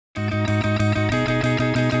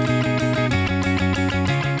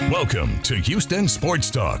Welcome to Houston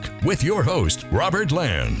Sports Talk with your host, Robert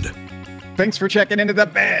Land. Thanks for checking into the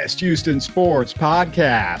best Houston sports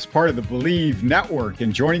podcast, part of the Bleav Network.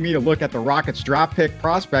 And joining me to look at the Rockets draft pick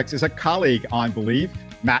prospects is a colleague on Bleav,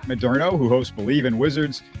 Matt Modderno, who hosts Bleav in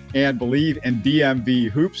Wizards and Bleav in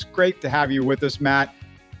DMV Hoops. Great to have you with us, Matt.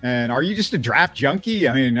 And are you just a draft junkie?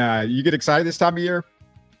 I mean, you get excited this time of year?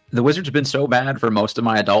 The Wizards have been so bad for most of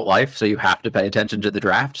my adult life, so you have to pay attention to the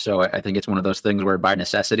draft. So I think it's one of those things where by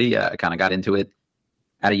necessity, I kind of got into it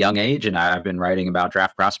at a young age, and I've been writing about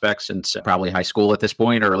draft prospects since probably high school at this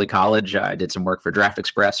point, early college. I did some work for Draft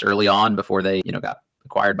Express early on before they, got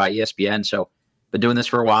acquired by ESPN. So been doing this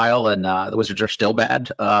for a while, and the Wizards are still bad,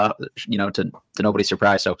 to nobody's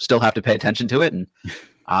surprise. So still have to pay attention to it, and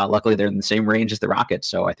luckily they're in the same range as the Rockets,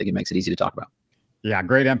 so I think it makes it easy to talk about. Yeah,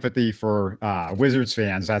 great empathy for Wizards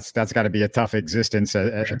fans. That's got to be a tough existence,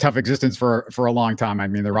 a tough existence for a long time. I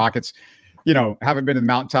mean, the Rockets, haven't been in the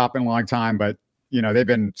mountaintop in a long time, but they've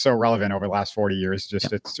been so relevant over the last 40 years.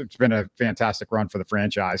 Just it's been a fantastic run for the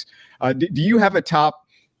franchise. Do you have a top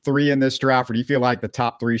three in this draft, or do you feel like the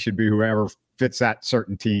top three should be whoever fits that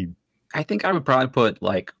certain team? I think I would probably put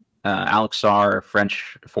Alex Sarr,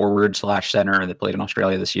 French forward / center that played in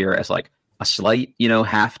Australia this year, as a slight,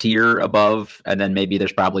 half tier above. And then maybe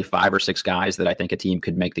there's probably 5 or 6 guys that I think a team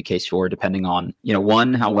could make the case for, depending on,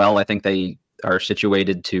 one, how well I think they are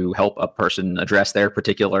situated to help a person address their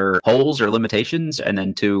particular holes or limitations. And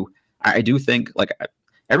then 2, I do think,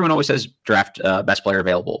 everyone always says draft best player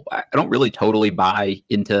available. I don't really totally buy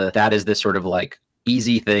into that as this sort of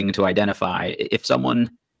easy thing to identify. If someone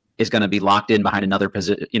is going to be locked in behind another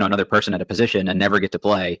person at a position and never get to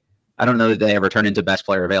play, I don't know that they ever turn into best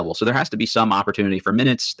player available. So there has to be some opportunity for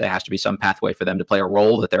minutes. There has to be some pathway for them to play a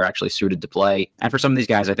role that they're actually suited to play. And for some of these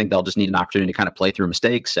guys, I think they'll just need an opportunity to kind of play through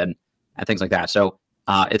mistakes and things like that. So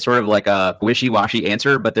it's sort of like a wishy-washy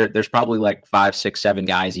answer, but there's probably 5, 6, 7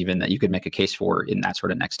 guys even that you could make a case for in that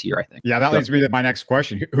sort of next tier, I think. Yeah, that leads me to my next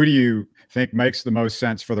question. Who do you think makes the most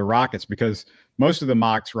sense for the Rockets? Because most of the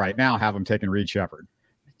mocks right now have them taking Reed Sheppard.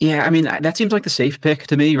 Yeah, I mean, that seems like the safe pick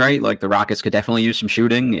to me, right? The Rockets could definitely use some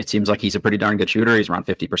shooting. It seems like he's a pretty darn good shooter. He's around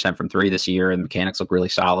 50% from 3 this year, and the mechanics look really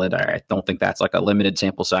solid. I don't think that's a limited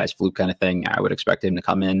sample size fluke kind of thing. I would expect him to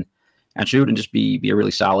come in and shoot and just be a really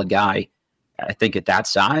solid guy. I think at that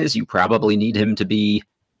size, you probably need him to be,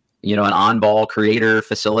 an on-ball creator,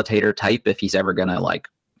 facilitator type if he's ever going to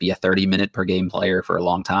be a 30-minute per game player for a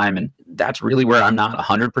long time. And that's really where I'm not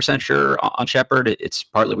 100% sure on Sheppard. It's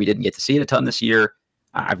partly we didn't get to see it a ton this year.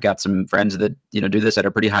 I've got some friends that, do this at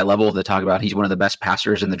a pretty high level that talk about he's one of the best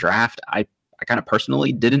passers in the draft. I kind of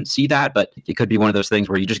personally didn't see that, but it could be one of those things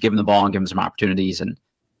where you just give him the ball and give him some opportunities. And,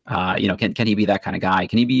 can he be that kind of guy?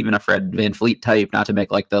 Can he be even a Fred VanVleet type? Not to make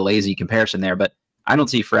the lazy comparison there, but I don't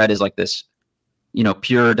see Fred as this,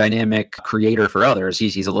 pure dynamic creator for others.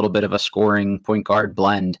 He's a little bit of a scoring point guard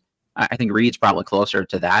blend. I think Reed's probably closer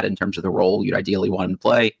to that in terms of the role you'd ideally want him to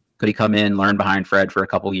play. Could he come in, learn behind Fred for a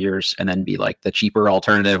couple years, and then be the cheaper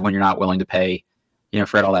alternative when you're not willing to pay,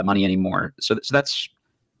 Fred all that money anymore? So that's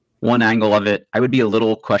one angle of it. I would be a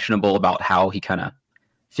little questionable about how he kind of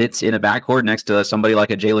fits in a backcourt next to somebody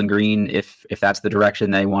like a Jalen Green, if that's the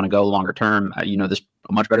direction they want to go longer term. This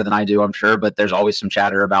much better than I do, I'm sure, but there's always some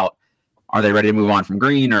chatter about, are they ready to move on from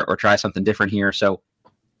Green or try something different here? So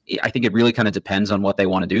I think it really kind of depends on what they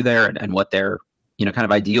want to do there and what their, kind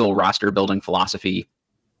of ideal roster building philosophy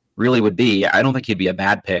really would be. I don't think he'd be a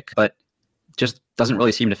bad pick, but just doesn't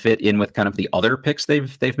really seem to fit in with kind of the other picks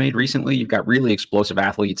they've made recently. You've got really explosive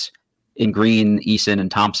athletes in Green, Eason,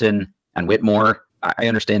 and Thompson, and Whitmore. I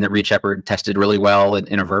understand that Reed Sheppard tested really well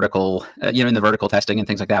in a vertical, in the vertical testing and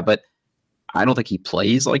things like that, but I don't think he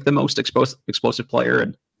plays the most explosive player.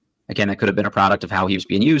 And again, that could have been a product of how he was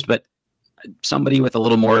being used, but somebody with a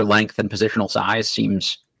little more length and positional size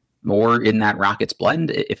seems more in that Rockets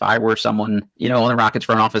blend. If I were someone, in the Rockets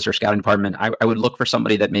front office or scouting department, I would look for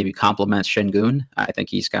somebody that maybe complements Şengün. I think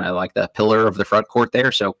he's kind of the pillar of the front court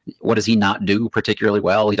there. So what does he not do particularly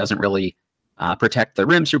well? He doesn't really protect the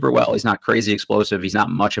rim super well. He's not crazy explosive. He's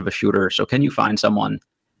not much of a shooter. So can you find someone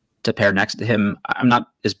to pair next to him? I'm not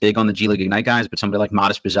as big on the G League Ignite guys, but somebody like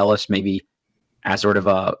Modest Buzelis, maybe as sort of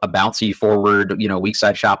a bouncy forward, weak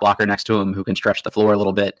side shot blocker next to him who can stretch the floor a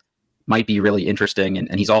little bit, might be really interesting.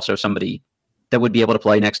 And he's also somebody that would be able to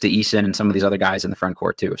play next to Eason and some of these other guys in the front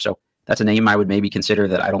court too. So that's a name I would maybe consider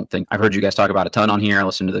that I don't think I've heard you guys talk about a ton on here. I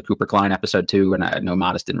listened to the Cooper Klein episode too, and I know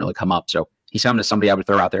Modest didn't really come up. So he's somebody I would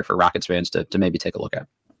throw out there for Rockets fans to maybe take a look at.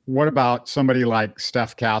 What about somebody like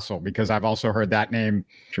Steph Castle? Because I've also heard that name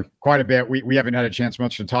quite a bit. We haven't had a chance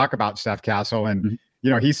much to talk about Steph Castle, and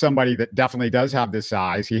he's somebody that definitely does have this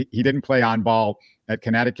size. He didn't play on ball at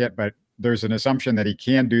Connecticut, but there's an assumption that he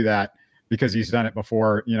can do that because he's done it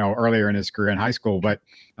before, earlier in his career in high school. But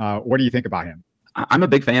what do you think about him? I'm a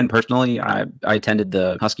big fan personally. I attended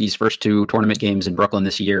the Huskies' first 2 tournament games in Brooklyn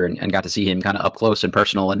this year and got to see him kind of up close and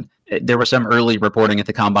personal. And there was some early reporting at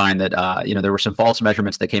the combine that, there were some false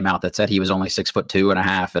measurements that came out that said he was only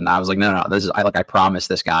 6'2.5". And I was like, no, I promise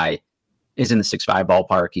this guy is in the 6'5"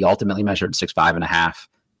 ballpark. He ultimately measured 6'5.5".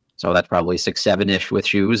 So that's probably 6'7" with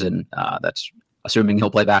shoes. And that's assuming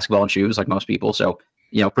he'll play basketball in shoes like most people. So,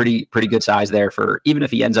 pretty good size there for, even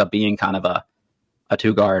if he ends up being kind of a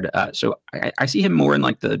 2 guard. So I see him more in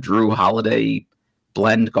like the Drew Holiday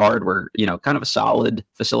blend guard where, kind of a solid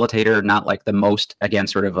facilitator, not like the most, again,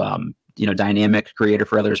 sort of, dynamic creator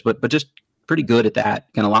for others, but just pretty good at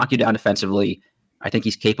that. Going to lock you down defensively. I think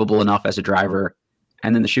he's capable enough as a driver.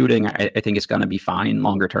 And then the shooting, I think it's going to be fine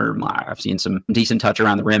longer term. I've seen some decent touch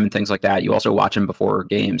around the rim and things like that. You also watch him before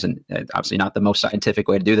games, and obviously not the most scientific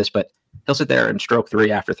way to do this, but he'll sit there and stroke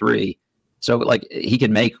 3 after 3. So like he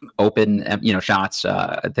can make open, shots,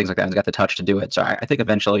 things like that. He's got the touch to do it. So I think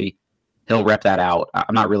eventually he'll rep that out.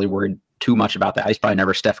 I'm not really worried too much about that. He's probably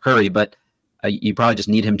never Steph Curry, but you probably just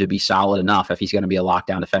need him to be solid enough if he's going to be a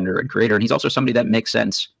lockdown defender and creator. And he's also somebody that makes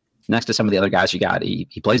sense next to some of the other guys you got. He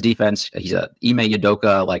plays defense. He's a Ime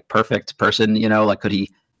Udoka, like perfect person, could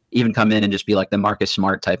he even come in and just be like the Marcus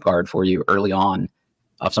Smart type guard for you early on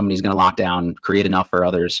of somebody who's going to lock down, create enough for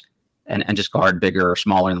others, and just guard bigger or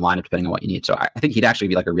smaller in the lineup depending on what you need. So I think he'd actually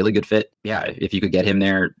be like a really good fit. Yeah, if you could get him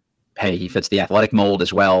there, hey, he fits the athletic mold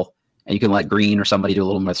as well. And you can let Green or somebody do a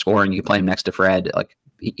little more scoring. You can play him next to Fred. Like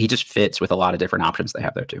he just fits with a lot of different options they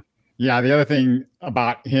have there too. Yeah, the other thing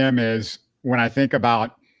about him is when I think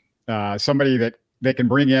about somebody that they can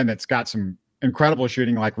bring in that's got some incredible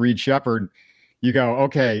shooting like Reed Shepherd, you go,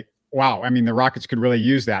 okay, wow. I mean, the Rockets could really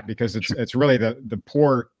use that because it's really the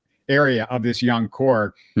poor area of this young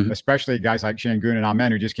core, especially guys like Şengün and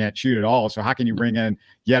Amen who just can't shoot at all. So how can you bring in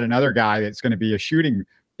yet another guy that's going to be a shooting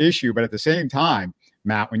issue? But at the same time,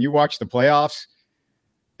 Matt, when you watch the playoffs,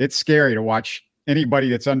 it's scary to watch anybody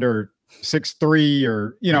that's under 6'3"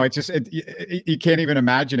 or, it's just, you can't even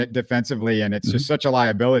imagine it defensively. And it's just such a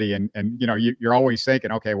liability. And you're always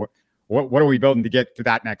thinking, okay, what are we building to get to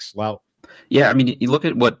that next level? Yeah. I mean, you look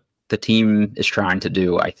at what the team is trying to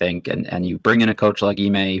do, I think, and you bring in a coach like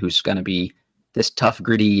Ime, who's going to be this tough,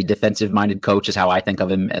 gritty, defensive-minded coach is how I think of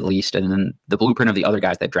him, at least. And then the blueprint of the other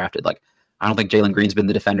guys they drafted, like, I don't think Jalen Green's been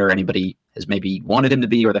the defender anybody has maybe wanted him to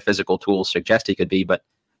be or the physical tools suggest he could be, but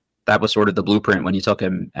that was sort of the blueprint when you took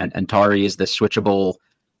him. And Tari is this switchable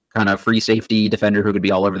kind of free safety defender who could be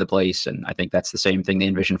all over the place. And I think that's the same thing they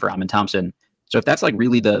envision for Amen Thompson. So if that's like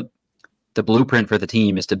really the blueprint for the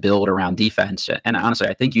team is to build around defense. And honestly,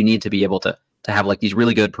 I think you need to be able to have like these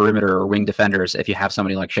really good perimeter or wing defenders. If you have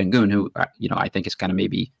somebody like Şengün, who, I think is kind of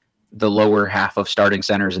maybe the lower half of starting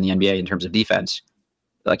centers in the NBA in terms of defense,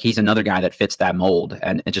 like he's another guy that fits that mold.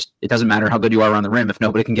 And it doesn't matter how good you are around the rim if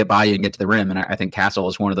nobody can get by you and get to the rim. And I think Castle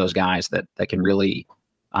is one of those guys that can really,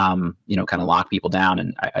 kind of lock people down.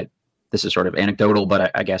 And this is sort of anecdotal,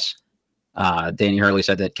 but I guess Danny Hurley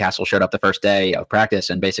said that Castle showed up the first day of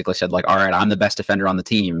practice and basically said like, all right, I'm the best defender on the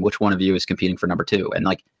team. Which one of you is competing for number 2? And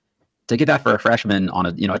like to get that for a freshman on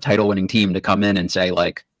a title winning team to come in and say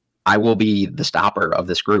like, I will be the stopper of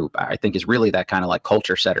this group, I think is really that kind of like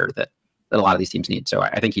culture setter that a lot of these teams need. So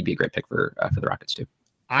I think he'd be a great pick for the Rockets too.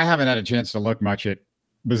 I haven't had a chance to look much at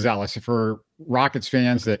Buzelis. For Rockets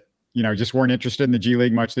fans that, just weren't interested in the G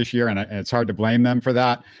League much this year, and it's hard to blame them for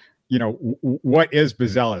that. What is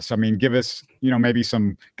Buzelis? I mean, give us, maybe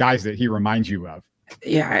some guys that he reminds you of.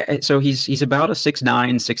 Yeah. So he's about a 6'9",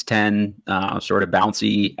 6'10", sort of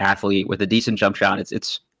bouncy athlete with a decent jump shot.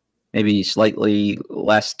 It's maybe slightly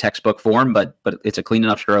less textbook form, but it's a clean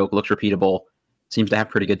enough stroke, looks repeatable, seems to have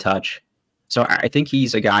pretty good touch. So I think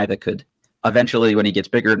he's a guy that could eventually, when he gets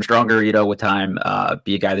bigger and stronger, with time,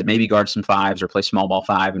 be a guy that maybe guards some 5s or play small ball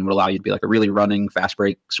 5 and would allow you to be like a really running, fast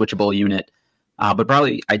break, switchable unit. But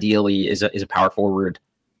probably ideally is a power forward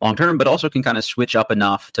long term, but also can kind of switch up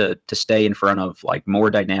enough to stay in front of like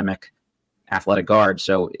more dynamic athletic guards.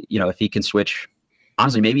 So, if he can switch,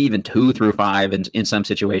 honestly, maybe even 2 through 5 in some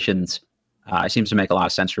situations, it seems to make a lot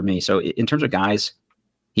of sense for me. So in terms of guys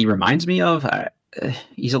he reminds me of,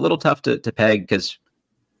 he's a little tough to peg because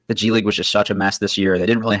the G League was just such a mess this year. They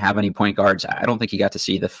didn't really have any point guards. I don't think he got to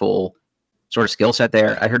see the full sort of skill set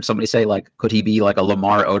there. I heard somebody say, like, could he be like a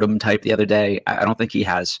Lamar Odom type the other day? I don't think he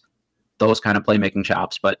has those kind of playmaking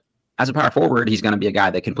chops, but as a power forward, he's going to be a guy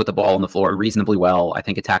that can put the ball on the floor reasonably well. I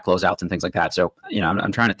think attack closeouts and things like that. So,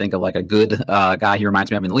 I'm trying to think of like a good guy he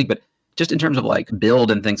reminds me of in the league, but just in terms of like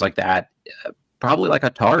build and things like that, probably like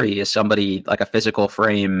Atari is somebody like a physical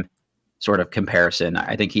frame sort of comparison.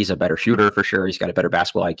 I think he's a better shooter for sure. He's got a better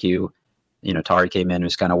basketball IQ. You know, Tari came in,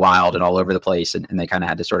 was kind of wild and all over the place, and they kind of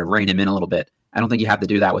had to sort of rein him in a little bit. I don't think you have to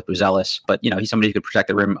do that with Buzelis, but, you know, he's somebody who could protect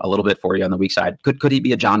the rim a little bit for you on the weak side. Could he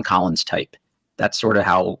be a John Collins type? That's sort of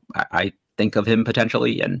how I think of him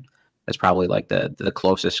potentially, and that's probably like the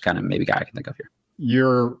closest kind of maybe guy I can think of here.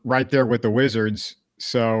 You're right there with the Wizards.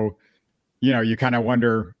 So, you know, you kind of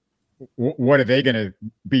wonder, what are they going to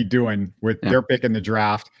be doing with their pick in the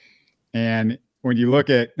draft? And when you look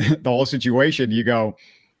at the whole situation, you go,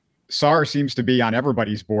 Sarr seems to be on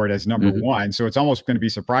everybody's board as number one. So it's almost going to be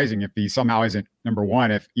surprising if he somehow isn't number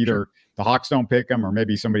one, if either the Hawks don't pick him or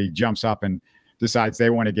maybe somebody jumps up and decides they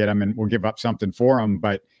want to get him and will give up something for him.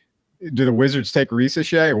 But do the Wizards take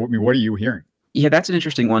Ricochet? I mean, what are you hearing? Yeah, that's an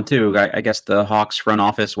interesting one too. I guess the Hawks front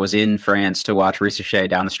office was in France to watch Ricochet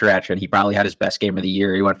down the stretch, and he probably had his best game of the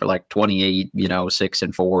year. He went for like 28, 6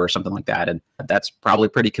 and 4 or something like that. And that's probably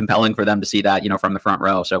pretty compelling for them to see that, from the front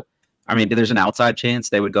row. So, I mean, there's an outside chance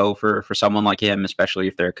they would go for someone like him, especially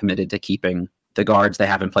if they're committed to keeping the guards they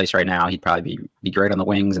have in place right now. He'd probably be great on the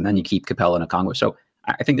wings, and then you keep Capella and Okongwu. So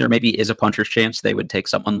I think there maybe is a puncher's chance they would take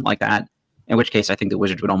someone like that, in which case I think the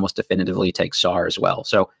Wizards would almost definitively take Sarr as well.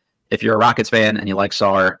 So if you're a Rockets fan and you like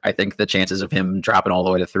Sarr, I think the chances of him dropping all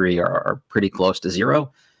the way to 3 are pretty close to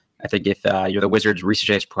 0. I think if you're the Wizards,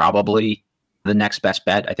 Ricochet is probably the next best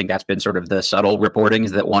bet. I think that's been sort of the subtle reporting,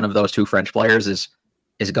 is that one of those two French players is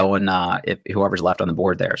going if whoever's left on the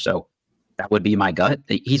board there. So that would be my gut.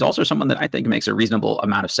 He's also someone that I think makes a reasonable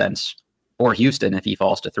amount of sense for Houston if he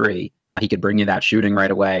falls to 3. He could bring you that shooting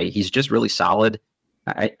right away. He's just really solid.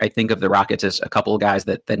 I think of the Rockets as a couple of guys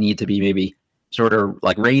that need to be maybe sort of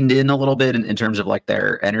like reined in a little bit in terms of like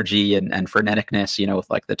their energy and freneticness, with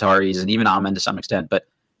like the Taris and even Amen to some extent. But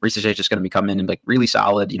Ricochet is just going to be coming in and like really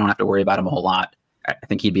solid. You don't have to worry about him a whole lot. I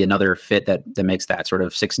think he'd be another fit that makes that sort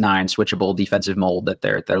of 6'9" switchable defensive mold that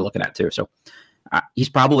they're looking at too. So he's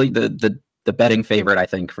probably the betting favorite, I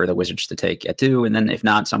think, for the Wizards to take at 2. And then if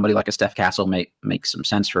not, somebody like a Steph Castle may make some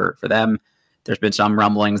sense for them. There's been some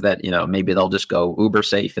rumblings that, maybe they'll just go uber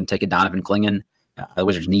safe and take a Donovan Clingan. The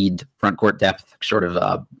Wizards need front court depth, sort of,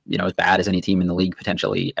 as bad as any team in the league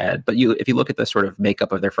potentially. But if you look at the sort of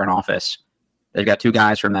makeup of their front office, they've got 2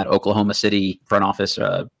 guys from that Oklahoma City front office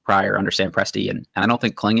prior under Sam Presti. And I don't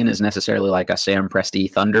think Clingan is necessarily like a Sam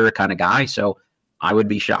Presti Thunder kind of guy. So I would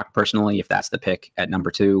be shocked personally if that's the pick at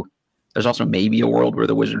number 2. There's also maybe a world where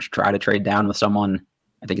the Wizards try to trade down with someone.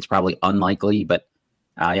 I think it's probably unlikely, but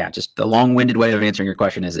just the long-winded way of answering your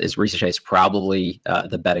question is Ricochet is probably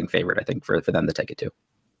the betting favorite, I think, for them to take it to.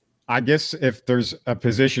 I guess if there's a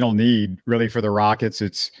positional need really for the Rockets,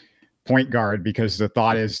 it's point guard, because the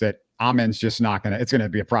thought is that Amen's just not going to, it's going to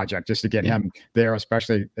be a project just to get him there,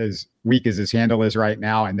 especially as weak as his handle is right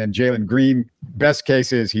now. And then Jalen Green, best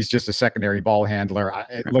case is he's just a secondary ball handler.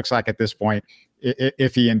 It looks like at this point,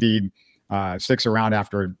 if he indeed sticks around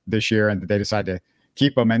after this year and they decide to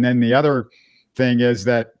keep him. And then the other thing is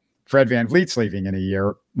that Fred VanVleet's leaving in a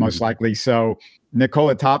year, most likely. So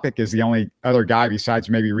Nikola Topic is the only other guy besides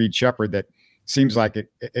maybe Reed Shepherd that seems like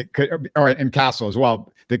it could, and Castle as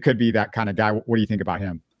well, that could be that kind of guy. What do you think about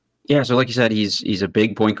him? Yeah, so like you said, he's a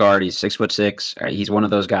big point guard. He's 6'6". He's one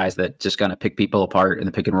of those guys that just going to pick people apart in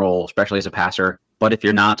the pick and roll, especially as a passer. But if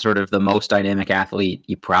you're not sort of the most dynamic athlete,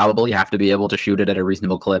 you probably have to be able to shoot it at a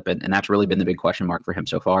reasonable clip. And that's really been the big question mark for him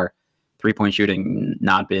so far. 3-point shooting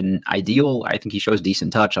not been ideal. I think he shows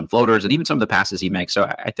decent touch on floaters and even some of the passes he makes. So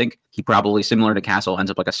I think he probably, similar to Castle,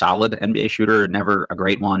 ends up like a solid NBA shooter, never a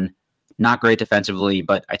great one. Not great defensively,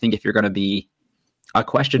 but I think if you're going to be a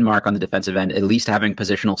question mark on the defensive end, at least having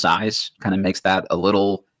positional size kind of makes that a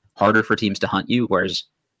little harder for teams to hunt you. Whereas,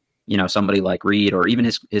 somebody like Reed or even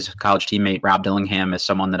his college teammate, Rob Dillingham, is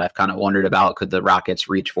someone that I've kind of wondered about. Could the Rockets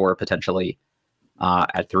reach for potentially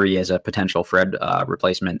at 3 as a potential Fred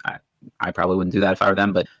replacement? I probably wouldn't do that if I were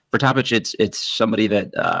them. But for Topic, it's somebody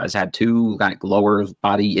that has had 2 like lower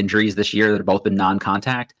body injuries this year that have both been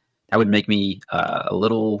non-contact. That would make me a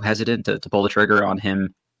little hesitant to pull the trigger on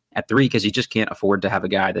him at 3, because you just can't afford to have a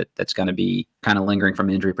guy that's going to be kind of lingering from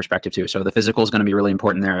an injury perspective too. So the physical is going to be really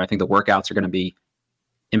important there. I think the workouts are going to be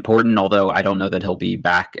important, although I don't know that he'll be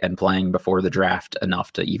back and playing before the draft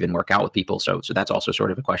enough to even work out with people. So that's also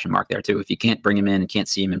sort of a question mark there too. If you can't bring him in and can't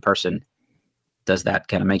see him in person, does that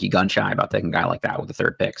kind of make you gun shy about taking a guy like that with the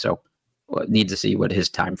 3rd pick? So need to see what his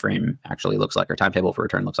time frame actually looks like, or timetable for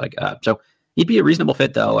return looks like. So he'd be a reasonable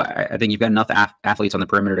fit though. I think you've got enough athletes on the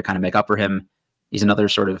perimeter to kind of make up for him. He's another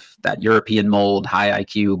sort of that European mold, high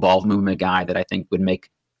IQ, ball movement guy that I think would make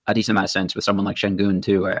a decent amount of sense with someone like Şengün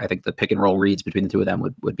too. I think the pick and roll reads between the two of them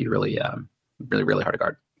would be really, really hard to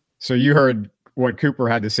guard. So you heard what Cooper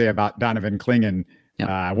had to say about Donovan Clingan.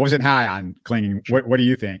 Yeah. Wasn't high on Clingan. What do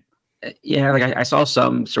you think? Yeah, like I saw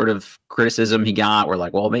some sort of criticism he got where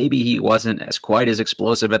like, well, maybe he wasn't as quite as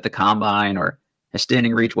explosive at the combine, or his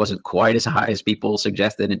standing reach wasn't quite as high as people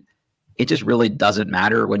suggested. And it just really doesn't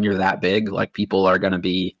matter when you're that big. Like, people are going to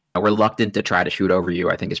be reluctant to try to shoot over you,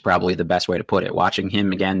 I think is probably the best way to put it. Watching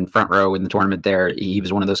him again, front row in the tournament there, he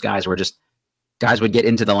was one of those guys where just guys would get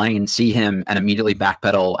into the lane, see him, and immediately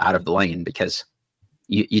backpedal out of the lane because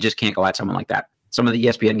you just can't go at someone like that. Some of the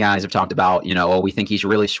ESPN guys have talked about, we think he's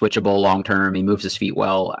really switchable long-term. He moves his feet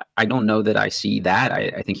well. I don't know that I see that.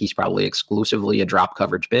 I think he's probably exclusively a drop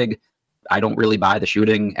coverage big. I don't really buy the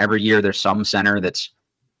shooting. Every year there's some center that's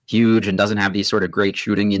huge and doesn't have these sort of great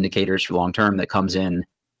shooting indicators for long-term that comes in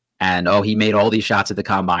and, he made all these shots at the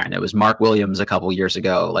combine. It was Mark Williams a couple years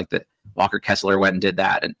ago, like the Walker Kessler went and did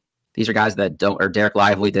that. And these are guys that don't, or Derek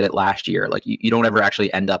Lively did it last year. Like you don't ever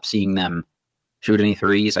actually end up seeing them shoot any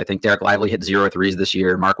threes. I think Derek Lively hit 0 threes this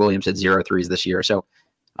year. Mark Williams hit 0 threes this year. So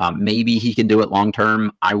maybe he can do it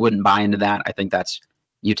long-term. I wouldn't buy into that. I think that's,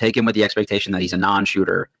 you take him with the expectation that he's a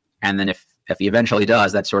non-shooter. And then if he eventually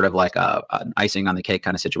does, that's sort of like an icing on the cake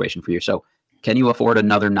kind of situation for you. So can you afford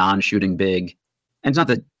another non-shooting big? And it's not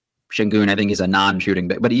that Şengün, I think, is a non-shooting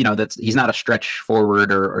big, but he's not a stretch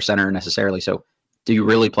forward or center necessarily. So do you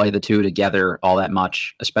really play the two together all that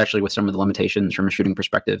much, especially with some of the limitations from a shooting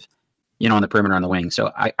perspective, on the perimeter, on the wing?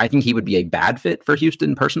 So I think he would be a bad fit for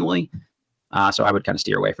Houston personally. So I would kind of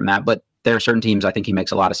steer away from that. But there are certain teams I think he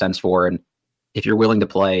makes a lot of sense for. And if you're willing to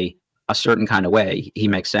play a certain kind of way, he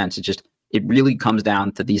makes sense. It really comes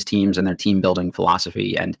down to these teams and their team building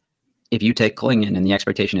philosophy. And if you take Clingan and the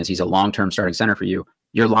expectation is he's a long-term starting center for you,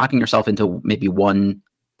 you're locking yourself into maybe one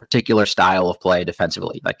particular style of play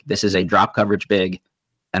defensively. Like, this is a drop coverage big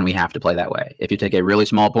and we have to play that way. If you take a really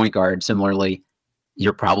small point guard, similarly,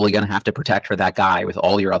 you're probably going to have to protect for that guy with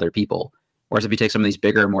all your other people. Whereas if you take some of these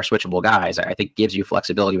bigger, more switchable guys, I think gives you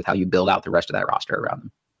flexibility with how you build out the rest of that roster around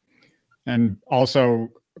them. And also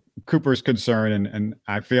Cooper's concern, and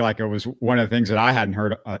I feel like it was one of the things that I hadn't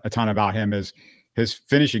heard a ton about him, is his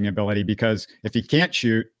finishing ability, because if he can't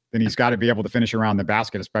shoot, then he's got to be able to finish around the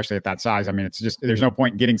basket, especially at that size. I mean, it's just, there's no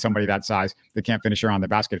point in getting somebody that size that can't finish around the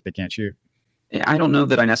basket if they can't shoot. I don't know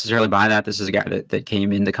that I necessarily buy that. This is a guy that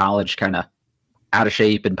came into college kind of out of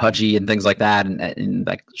shape and pudgy and things like that. And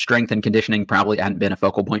like strength and conditioning probably hadn't been a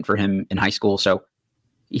focal point for him in high school. So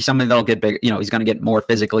he's something that'll get big. He's going to get more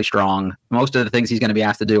physically strong. Most of the things he's going to be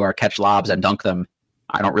asked to do are catch lobs and dunk them.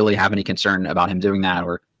 I don't really have any concern about him doing that,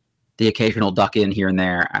 or the occasional duck in here and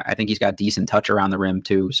there. I think he's got decent touch around the rim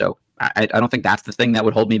too. So I don't think that's the thing that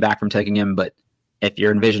would hold me back from taking him. But if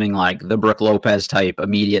you're envisioning like the Brook Lopez type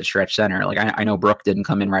immediate stretch center, like I know Brook didn't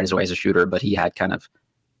come in right away as a shooter, but he had kind of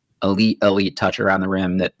elite touch around the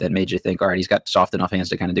rim that made you think, all right, he's got soft enough hands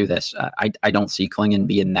to kind of do this. I don't see Clingan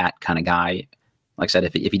being that kind of guy. Like I said,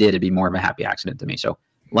 if he did, it'd be more of a happy accident to me. So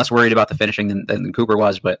less worried about the finishing than Cooper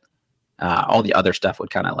was, but all the other stuff would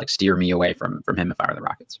kind of like steer me away from him if I were the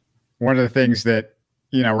Rockets. One of the things that,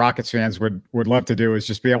 Rockets fans would love to do is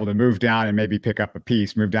just be able to move down and maybe pick up a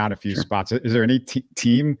piece, move down a few spots. Is there any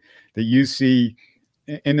team that you see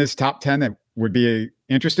in this top 10 that would be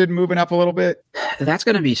interested in moving up a little bit? That's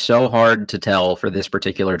going to be so hard to tell for this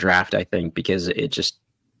particular draft, I think, because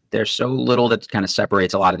there's so little that kind of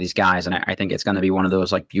separates a lot of these guys. And I think it's going to be one of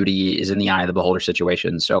those like beauty is in the eye of the beholder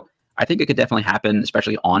situations. So I think it could definitely happen,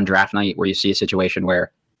 especially on draft night, where you see a situation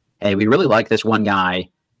where, hey, we really like this one guy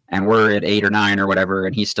and we're at 8 or 9 or whatever,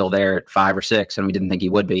 and he's still there at 5 or 6, and we didn't think he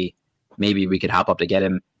would be. Maybe we could hop up to get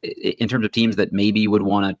him. In terms of teams that maybe would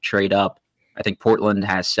want to trade up, I think Portland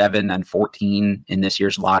has 7 and 14 in this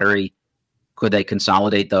year's lottery. Could they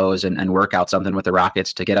consolidate those and work out something with the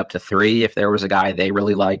Rockets to get up to 3 if there was a guy they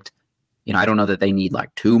really liked? I don't know that they need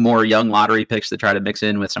like 2 more young lottery picks to try to mix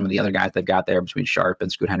in with some of the other guys they've got there between Sharp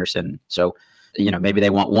and Scoot Henderson. So, maybe they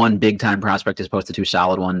want 1 big time prospect as opposed to 2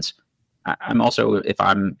 solid ones. I'm also, if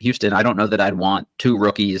I'm Houston, I don't know that I'd want 2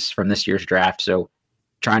 rookies from this year's draft. So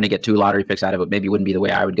trying to get 2 lottery picks out of it maybe wouldn't be the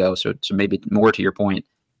way I would go. So maybe more to your point,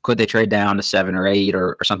 could they trade down to 7 or 8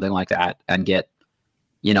 or something like that and get,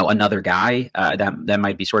 another guy? That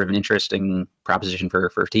might be sort of an interesting proposition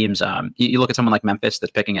for teams. You look at someone like Memphis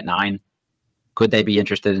that's picking at 9. Could they be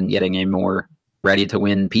interested in getting a more ready to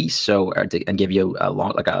win piece? So and give you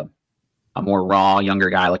a more raw younger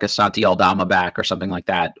guy like a Santi Aldama back or something like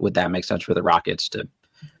that? Would that make sense for the Rockets to,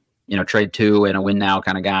 trade 2 and a win now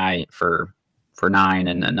kind of guy for for 9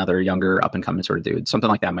 and another younger up and coming sort of dude. Something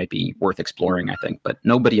like that might be worth exploring, I think. But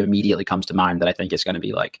nobody immediately comes to mind that I think is going to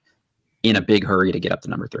be like in a big hurry to get up to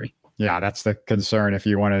number 3. Yeah, that's the concern if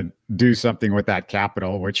you want to do something with that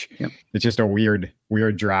capital, which it's just a weird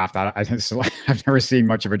draft. I've never seen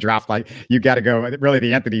much of a draft like you got to go. Really,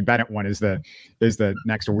 the Anthony Bennett one is the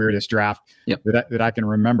next weirdest draft that I can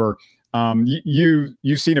remember.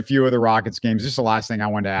 You've seen a few of the Rockets games. Just the last thing I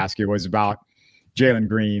wanted to ask you was about Jalen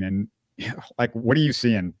Green and like what are you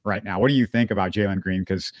seeing right now? What do you think about Jalen Green?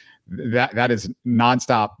 Because that is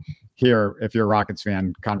nonstop here if you're a Rockets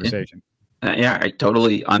fan conversation. Yeah, I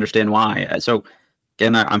totally understand why. So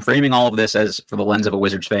again, I'm framing all of this as for the lens of a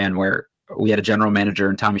Wizards fan, where we had a general manager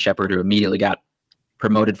and Tommy Shepard who immediately got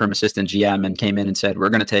promoted from assistant GM and came in and said, we're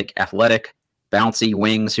going to take athletic, bouncy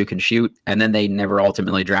wings who can shoot. And then they never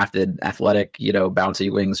ultimately drafted athletic,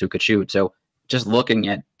 bouncy wings who could shoot. So just looking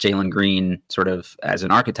at Jalen Green sort of as an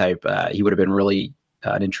archetype, he would have been really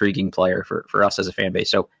an intriguing player for us as a fan base.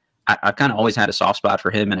 So I've kind of always had a soft spot for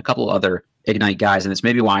him and a couple of other Ignite guys, and it's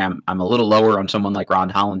maybe why I'm a little lower on someone like Ron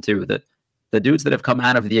Holland too. That the dudes that have come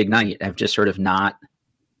out of the Ignite have just sort of not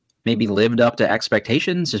maybe lived up to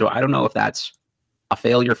expectations. So I don't know if that's a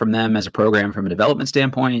failure from them as a program from a development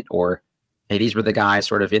standpoint, or hey, these were the guys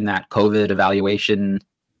sort of in that COVID evaluation,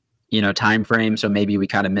 time frame. So maybe we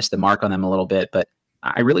kind of missed the mark on them a little bit. But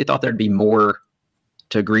I really thought there'd be more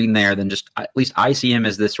to Green there than just, at least I see him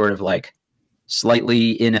as this sort of like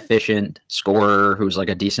slightly inefficient scorer who's like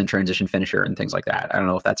a decent transition finisher and things like that. I don't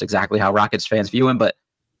know if that's exactly how Rockets fans view him, but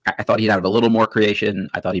I thought he'd have a little more creation.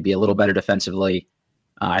 I thought he'd be a little better defensively.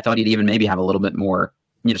 I thought he'd even maybe have a little bit more,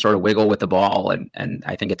 sort of wiggle with the ball. And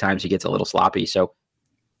I think at times he gets a little sloppy. So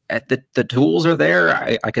the tools are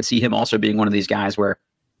there. I could see him also being one of these guys where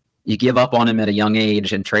you give up on him at a young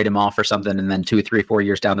age and trade him off for something. And then 2, 3, 4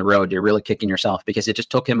 years down the road, you're really kicking yourself because it just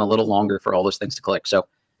took him a little longer for all those things to click. So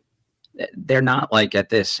they're not like at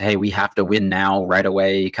this, hey, we have to win now right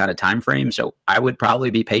away kind of time frame. So I would probably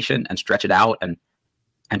be patient and stretch it out and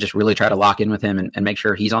just really try to lock in with him and make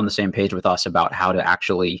sure he's on the same page with us about how to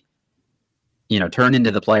actually, turn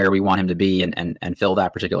into the player we want him to be and fill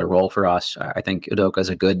that particular role for us. I think Udoka is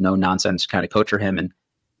a good, no nonsense kind of coach for him. And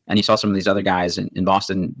you saw some of these other guys in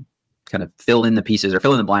Boston kind of fill in the pieces or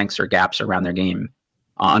fill in the blanks or gaps around their game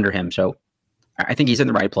under him. So I think he's in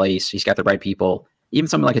the right place. He's got the right people. Even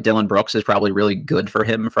something like a Dylan Brooks is probably really good for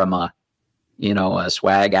him from a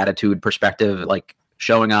swag attitude perspective, like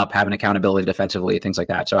showing up, having accountability defensively, things like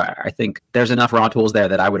that. So I think there's enough raw tools there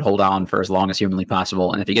that I would hold on for as long as humanly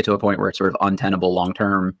possible. And if you get to a point where it's sort of untenable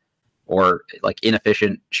long-term or like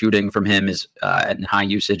inefficient shooting from him is and high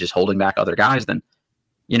usage is holding back other guys, then,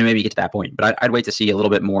 maybe you get to that point. But I'd wait to see a little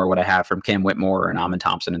bit more what I have from Cam Whitmore and Amon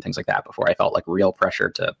Thompson and things like that before I felt like real pressure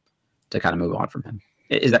to kind of move on from him.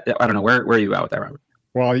 Is that, I don't know, where are you at with that, Robert?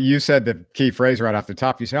 Well, you said the key phrase right off the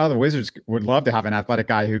top. You said, the Wizards would love to have an athletic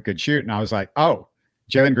guy who could shoot. And I was like, oh,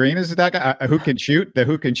 Jalen Green is that guy who can shoot. The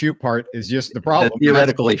who can shoot part is just the problem.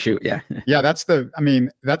 Theoretically shoot, yeah. Yeah, that's the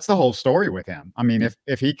whole story with him. I mean,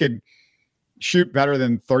 if he could shoot better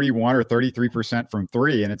than 31 or 33% from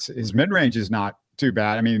 3, and his mid-range is not too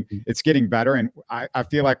bad. I mean, it's getting better. And I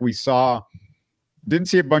feel like didn't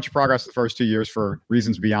see a bunch of progress the first 2 years for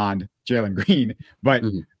reasons beyond Jalen Green. But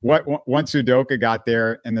once Udoka got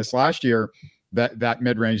there in this last year, that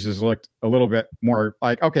mid-range has looked a little bit more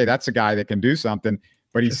like, okay, that's a guy that can do something,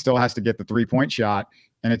 but he still has to get the 3-point shot.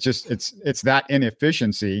 And it's that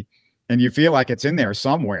inefficiency. And you feel like it's in there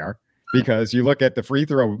somewhere because you look at the free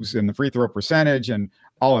throws and the free throw percentage and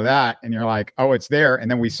all of that. And you're like, oh, it's there.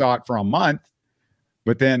 And then we saw it for a month.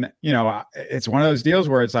 But then, it's one of those deals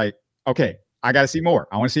where it's like, okay, I got to see more.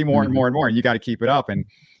 I want to see more and more and more. And you got to keep it up. And,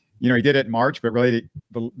 he did it in March, but really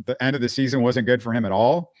the end of the season wasn't good for him at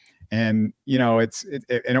all. And,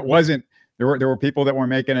 it wasn't, there were people that were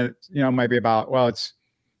making it, maybe about, well, it's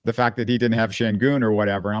the fact that he didn't have Şengün or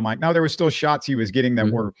whatever. And I'm like, no, there were still shots he was getting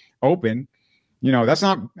that were open. That's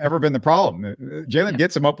not ever been the problem. Jalen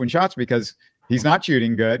gets some open shots because he's not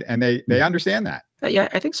shooting good. And they understand that. Yeah.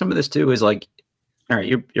 I think some of this too is like, all right,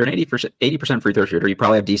 you're an 80% free throw shooter. You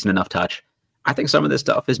probably have decent enough touch. I think some of this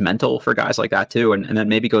stuff is mental for guys like that too. And then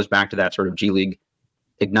maybe goes back to that sort of G League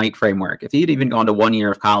Ignite framework. If he had even gone to 1 year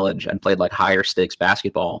of college and played like higher stakes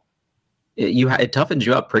basketball, it toughens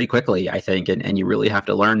you up pretty quickly, I think. And you really have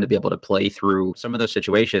to learn to be able to play through some of those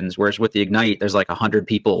situations. Whereas with the Ignite, there's like 100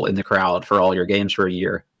 people in the crowd for all your games for a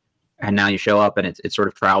year. And now you show up and it's sort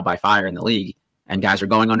of trial by fire in the league. And guys are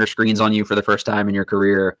going under screens on you for the first time in your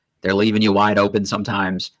career. They're leaving you wide open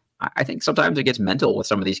sometimes. I think sometimes it gets mental with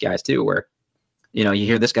some of these guys too, where, you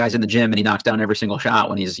hear this guy's in the gym and he knocks down every single shot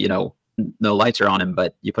when he's, no lights are on him,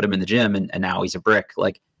 but you put him in the gym and now he's a brick.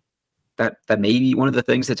 Like that may be one of the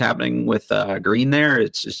things that's happening with Green there.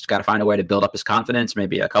 It's just got to find a way to build up his confidence,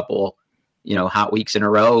 maybe a couple, hot weeks in a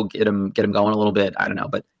row, get him going a little bit. I don't know,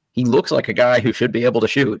 but he looks like a guy who should be able to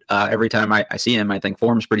shoot. Every time I see him, I think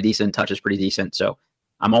form's pretty decent, touch is pretty decent. So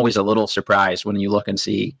I'm always a little surprised when you look and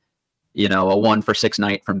see, a 1-for-6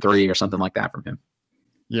 night from 3 or something like that from him.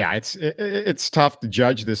 Yeah, it's tough to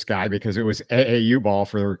judge this guy because it was AAU ball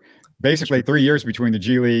for basically 3 years between the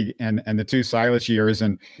G League and the 2 Silas years,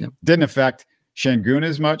 and didn't affect Şengün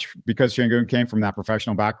as much because Şengün came from that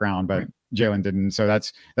professional background, but Jalen didn't. So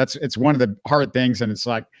it's one of the hard things, and it's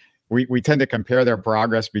like we tend to compare their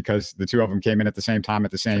progress because the 2 of them came in at the same time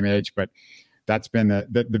at the same age, but that's been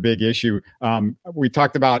the big issue. We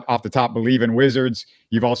talked about off the top Bleav in Wizards.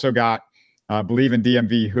 You've also got Bleav in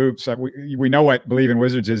DMV Hoops. We know what Bleav in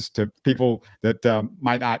Wizards is to people that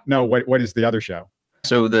might not know. What is the other show?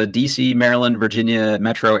 So the DC, Maryland, Virginia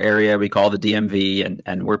metro area, we call the DMV,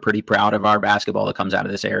 and we're pretty proud of our basketball that comes out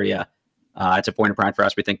of this area. It's a point of pride for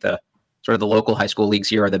us. We think the local high school leagues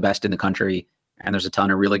here are the best in the country, and there's a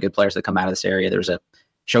ton of really good players that come out of this area. There's a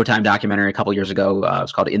Showtime documentary a couple years ago. It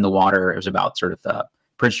was called In the Water. It was about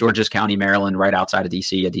Prince George's County, Maryland, right outside of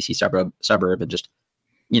DC, a DC suburb, and just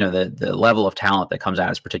the level of talent that comes out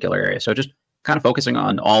of this particular area. So just kind of focusing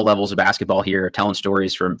on all levels of basketball here, telling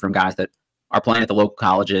stories from guys that are playing at the local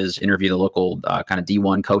colleges, interview the local kind of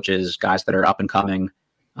D1 coaches, guys that are up and coming,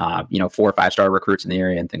 4 or 5 star recruits in the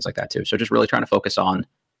area and things like that too. So just really trying to focus on,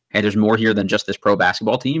 hey, there's more here than just this pro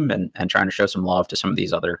basketball team, and trying to show some love to some of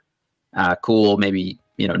these other cool, maybe,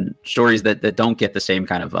 stories that don't get the same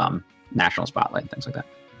kind of national spotlight and things like that.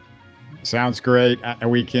 Sounds great.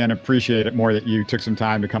 We can appreciate it more that you took some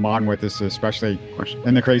time to come on with us, especially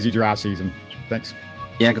in the crazy draft season. Thanks.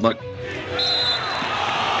 Yeah, good luck.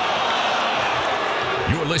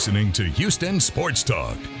 You're listening to Houston Sports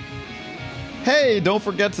Talk. Hey, don't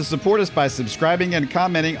forget to support us by subscribing and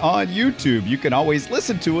commenting on YouTube. You can always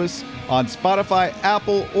listen to us on Spotify,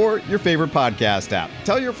 Apple, or your favorite podcast app.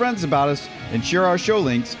 Tell your friends about us and share our show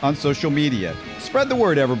links on social media. Spread the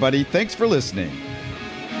word, everybody. Thanks for listening.